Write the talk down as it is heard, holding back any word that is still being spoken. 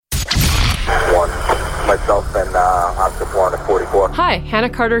myself and Officer 444. Hi, Hannah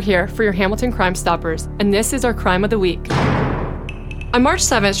Carter here for your Hamilton Crime Stoppers, and this is our Crime of the Week. On March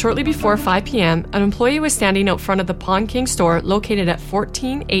 7th, shortly before 5 p.m., an employee was standing out front of the Pawn King store located at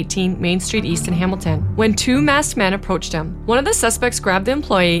 1418 Main Street East in Hamilton when two masked men approached him. One of the suspects grabbed the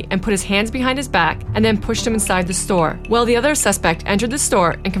employee and put his hands behind his back and then pushed him inside the store, while the other suspect entered the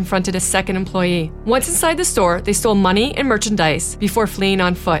store and confronted a second employee. Once inside the store, they stole money and merchandise before fleeing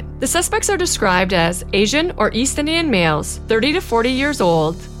on foot. The suspects are described as Asian or East Indian males, 30 to 40 years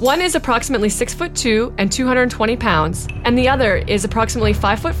old. One is approximately 6'2" and 220 pounds, and the other is approximately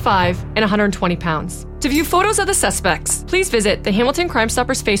 5'5" and 120 pounds. To view photos of the suspects, please visit the Hamilton Crime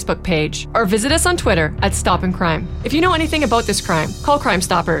Stoppers Facebook page or visit us on Twitter at Stop and Crime. If you know anything about this crime, call Crime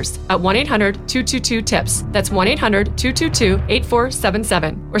Stoppers at 1-800-222-TIPS. That's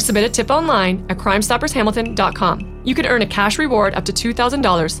 1-800-222-8477, or submit a tip online at crimestoppershamilton.com. You can earn a cash reward up to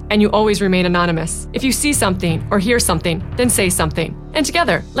 $2,000, and you always remain anonymous. If you see something or hear something, then say something. And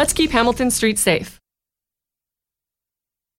together, let's keep Hamilton streets safe.